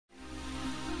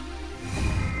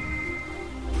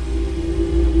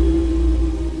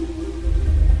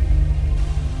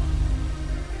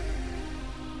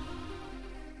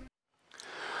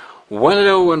Well,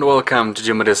 hello and welcome to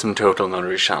Jumadism Total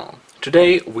Knowledge channel.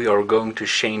 Today we are going to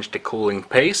change the cooling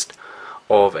paste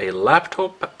of a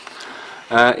laptop.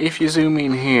 If you zoom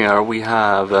in here, we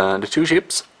have the two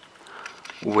chips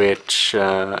which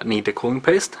need the cooling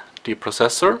paste, the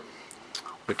processor,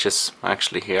 which is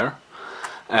actually here,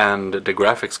 and the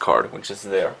graphics card, which is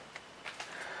there.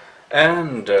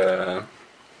 And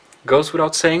goes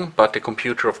without saying, but the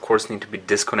computer of course needs to be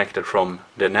disconnected from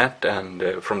the net and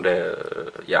from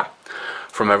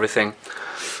everything,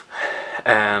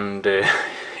 and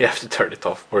you have to turn it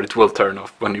off, or it will turn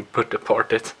off when you put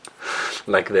apart it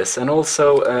like this. And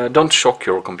also don't shock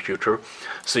your computer,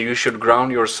 so you should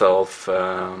ground yourself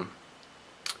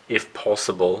if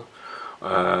possible.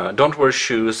 Don't wear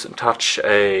shoes, touch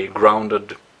a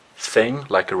grounded thing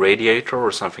like a radiator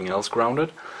or something else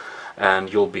grounded,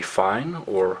 and you'll be fine,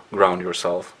 or ground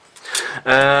yourself.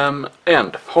 And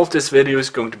half this video is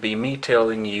going to be me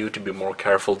telling you to be more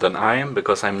careful than I am,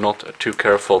 because I'm not too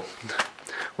careful,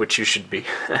 which you should be.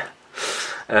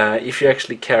 If you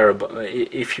actually care about,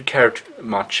 if you care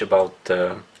much about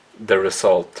the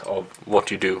result of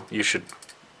what you do, you should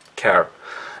care.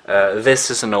 This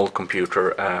is an old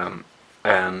computer,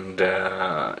 and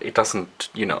it doesn't,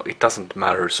 it doesn't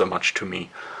matter so much to me.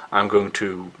 I'm going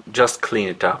to just clean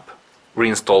it up,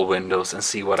 reinstall Windows, and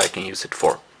see what I can use it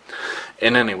for.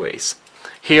 And anyways,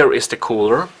 here is the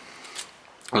cooler.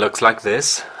 Looks like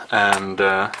this, and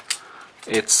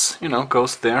it's,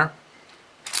 goes there.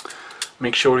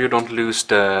 Make sure you don't lose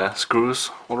the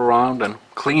screws all around, and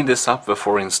clean this up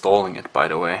before installing it, by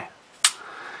the way.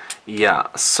 Yeah,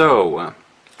 so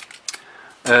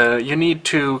you need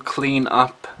to clean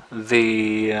up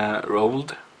the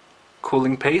old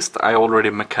cooling paste. I already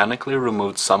mechanically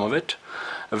removed some of it.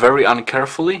 Very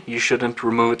uncarefully. You shouldn't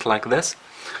remove it like this.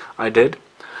 I did.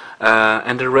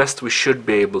 And the rest we should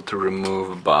be able to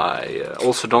remove by...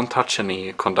 also don't touch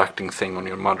any conducting thing on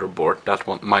your motherboard. That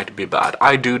one might be bad.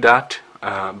 I do that,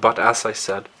 but as I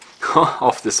said,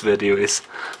 off this video is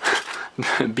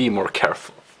be more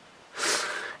careful.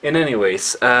 And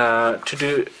anyways,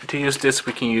 to use this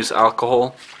we can use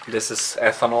alcohol. This is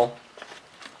ethanol,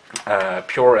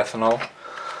 pure ethanol.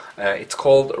 It's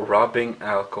called rubbing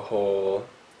alcohol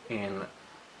in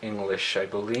English, I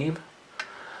believe.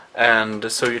 And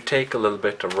so you take a little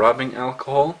bit of rubbing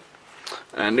alcohol,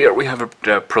 and here we have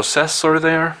the processor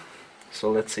there. So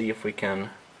let's see if we can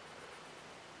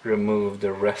remove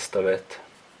the rest of it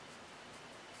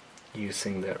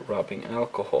using the rubbing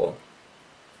alcohol.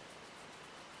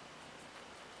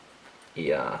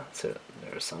 Yeah, so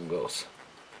there some goes.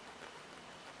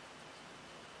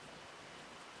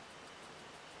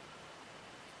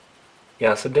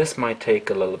 Yeah, so this might take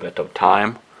a little bit of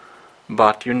time,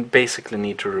 but you basically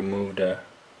need to remove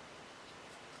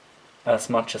as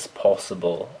much as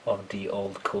possible of the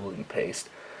old cooling paste,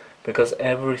 because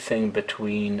everything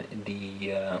between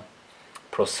the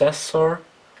processor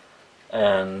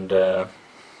and the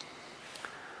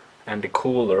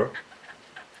cooler,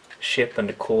 chip and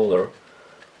the cooler,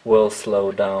 will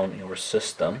slow down your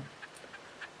system.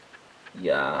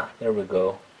 Yeah, there we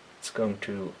go. It's going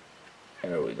to...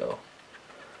 there we go.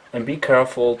 And be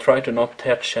careful, try to not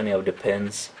touch any of the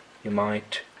pins. You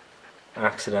might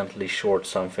accidentally short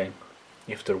something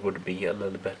if there would be a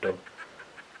little bit of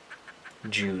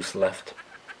juice left.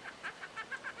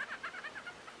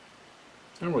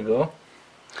 There we go.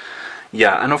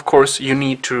 Yeah, and of course you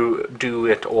need to do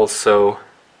it also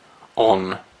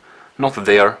on, not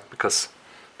there, because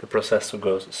the processor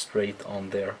goes straight on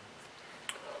there,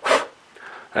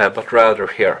 but rather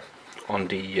here on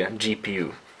the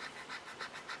GPU.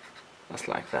 Just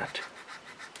like that.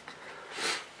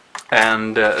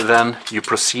 And then you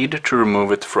proceed to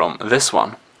remove it from this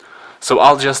one. So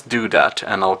I'll just do that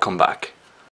and I'll come back.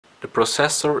 The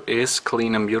processor is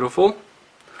clean and beautiful.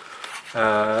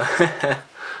 The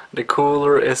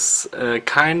cooler is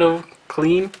kind of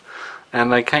clean,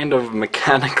 and I kind of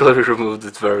mechanically removed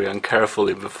it very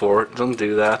uncarefully before. Don't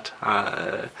do that.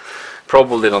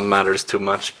 Probably don't matters too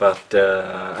much, but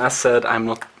as said, I'm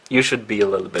not. You should be a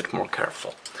little bit more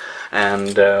careful.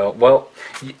 And well,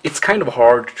 it's kind of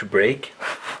hard to break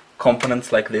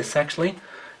components like this. Actually,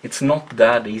 it's not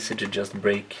that easy to just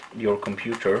break your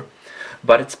computer,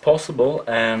 but it's possible.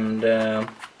 And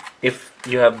if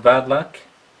you have bad luck,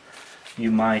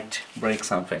 you might break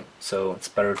something. So it's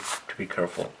better to be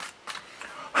careful.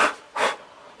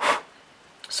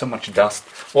 So much dust.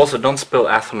 Also, don't spill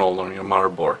ethanol on your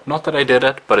motherboard. Not that I did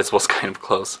it, but it was kind of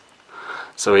close.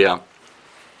 So yeah.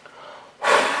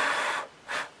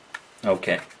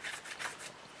 Okay,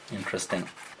 interesting.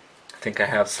 I think I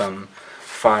have some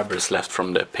fibers left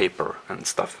from the paper and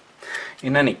stuff.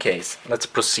 In any case, let's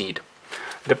proceed.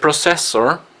 The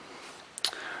processor,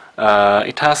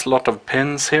 it has a lot of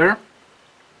pins here.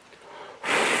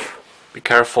 Be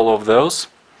careful of those.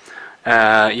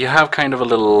 You have kind of a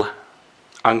little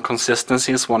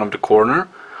inconsistency in one of the corner,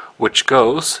 which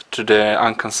goes to the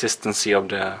inconsistency of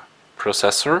the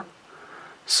processor.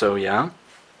 So yeah,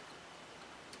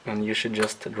 and you should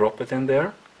just drop it in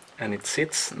there and it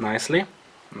sits nicely.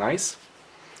 Nice.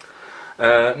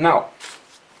 Now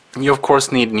you of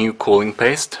course need new cooling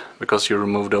paste because you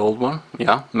removed the old one.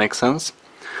 Yeah, makes sense.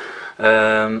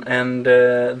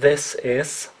 This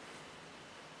is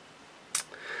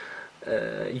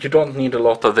you don't need a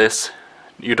lot of this.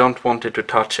 You don't want it to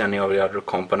touch any of the other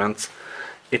components.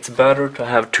 It's better to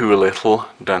have too little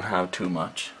than have too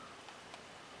much.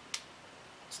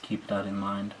 Just keep that in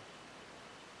mind.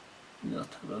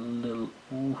 Just have a little,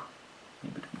 ooh,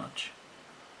 maybe too much.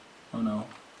 Oh no.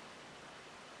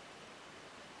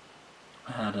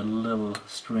 I had a little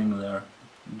string there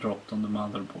dropped on the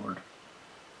motherboard.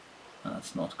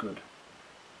 That's not good.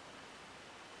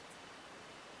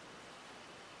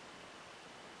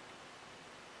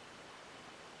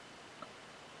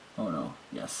 Oh no,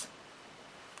 yes.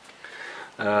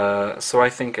 So I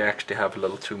think I actually have a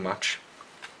little too much.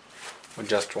 I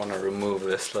just want to remove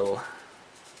this little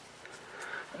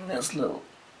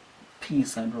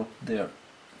piece I dropped there.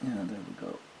 Yeah, there we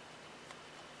go.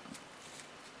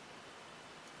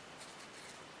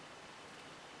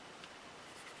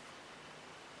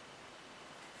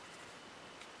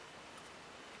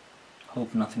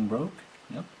 Hope nothing broke.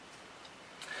 Yep.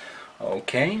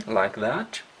 Okay, like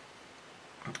that.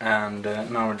 And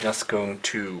now we're just going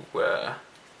to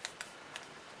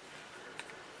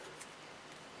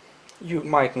you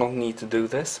might not need to do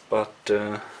this, but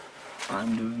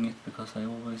I'm doing it because I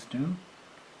always do.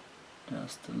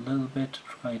 Just a little bit,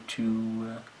 try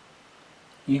to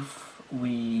if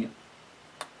we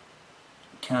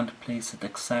can't place it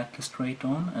exactly straight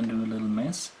on and do a little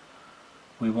miss,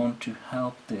 we want to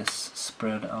help this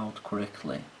spread out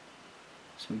correctly.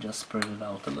 So we just spread it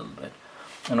out a little bit.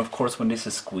 And of course when this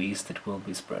is squeezed it will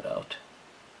be spread out.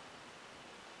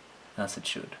 As it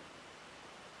should.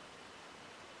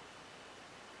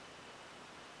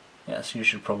 Yes, you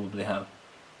should probably have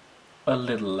a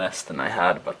little less than I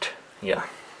had, but yeah.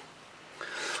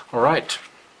 Alright,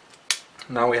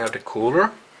 now we have the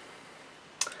cooler.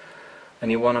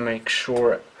 And you want to make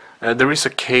sure there is a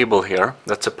cable here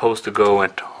that's supposed to go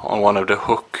on one of the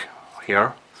hook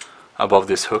here, above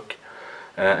this hook.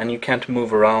 And you can't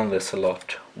move around this a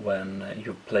lot when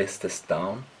you place this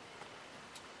down.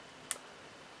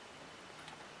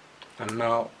 And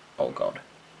now, oh god.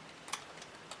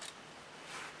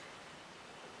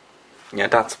 Yeah,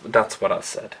 that's what I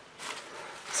said.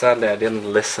 Sadly I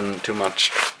didn't listen too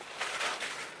much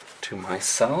to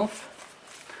myself.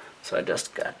 So I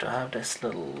just got to have this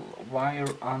little wire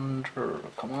under,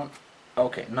 come on.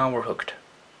 Okay, now we're hooked.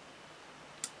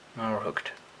 Now we're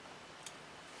hooked.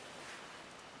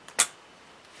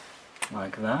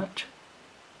 Like that.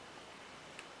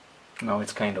 Now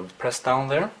it's kind of pressed down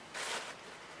there.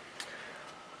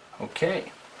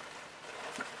 Okay.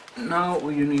 Now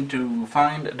you need to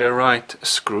find the right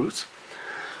screws.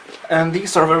 And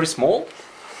these are very small.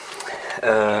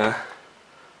 Try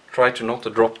to not to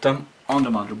drop them on the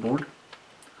motherboard.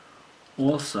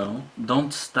 Also,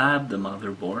 don't stab the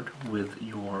motherboard with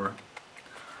your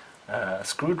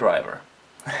screwdriver.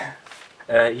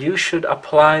 You should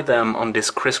apply them on this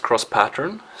crisscross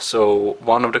pattern, so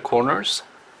one of the corners.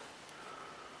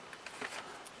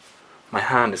 My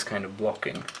hand is kind of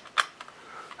blocking,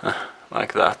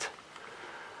 like that,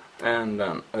 and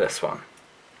then this one.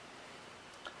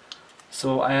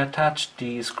 So I attached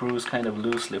the screws kind of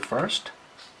loosely first,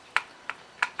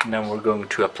 and then we're going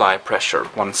to apply pressure.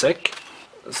 1 sec.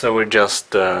 So we're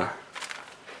just going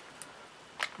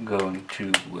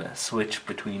to switch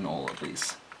between all of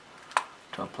these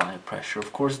to apply pressure.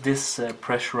 Of course this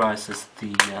pressurizes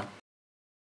the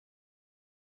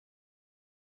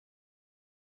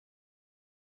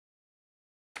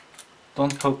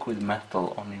don't poke with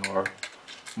metal on your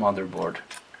motherboard.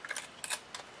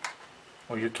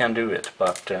 Or you can do it,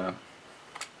 but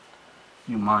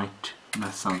you might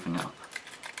mess something up.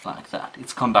 Like that.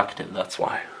 It's conductive, that's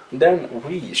why. Then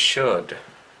we should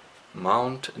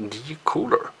mount the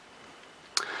cooler.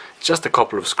 Just a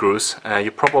couple of screws.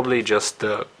 You probably just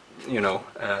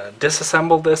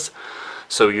disassemble this,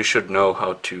 so you should know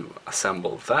how to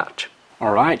assemble that.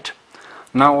 Alright,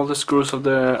 now all the screws of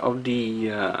the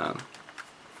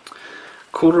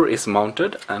cooler is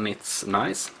mounted and it's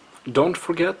nice. Don't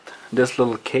forget this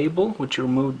little cable which you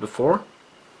removed before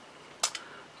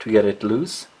to get it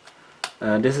loose.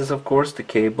 This is of course the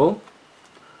cable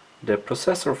the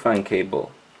processor fan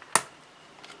cable.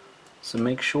 So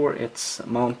make sure it's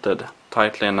mounted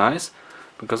tightly and nice,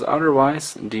 because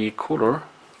otherwise the cooler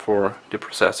for the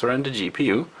processor and the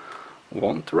GPU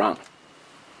won't run.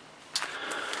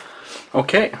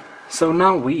 Okay, so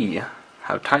now we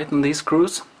have tightened these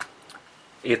screws.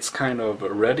 It's kind of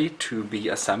ready to be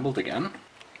assembled again.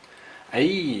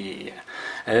 Hey,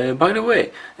 by the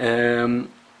way,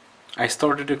 I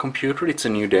started the computer. It's a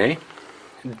new day.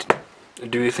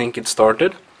 Do you think it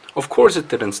started? Of course it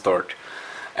didn't start.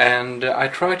 And I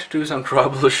tried to do some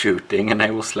troubleshooting, and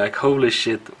I was like, holy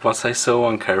shit, was I so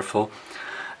uncareful?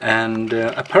 And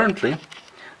apparently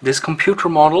this computer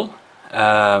model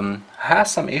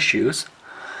has some issues,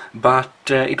 but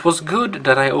it was good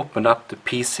that I opened up the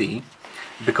PC,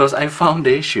 because I found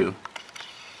the issue.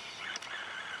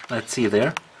 Let's see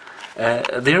there.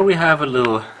 There we have a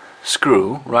little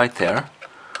screw right there,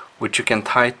 which you can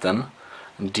tighten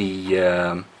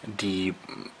the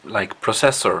like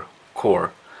processor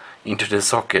core into the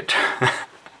socket.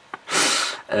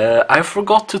 I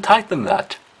forgot to tighten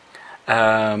that.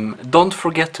 Don't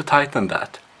forget to tighten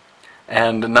that.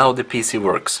 And now the PC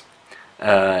works.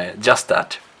 Just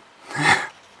that.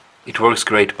 It works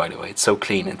great, by the way. It's so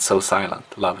clean, it's so silent.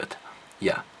 Love it.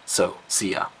 Yeah, so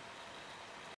see ya.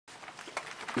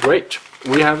 Great.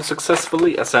 We have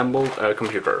successfully assembled a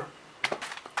computer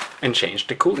and changed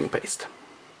the cooling paste.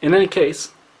 In any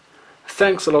case,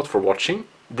 thanks a lot for watching.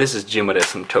 This is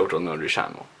Jimadism Total Nerdy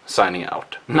Channel, signing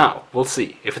out. Now, we'll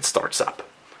see if it starts up,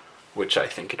 which I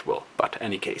think it will, but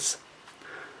any case.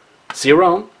 See you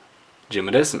around.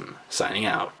 Jimadism, signing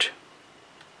out.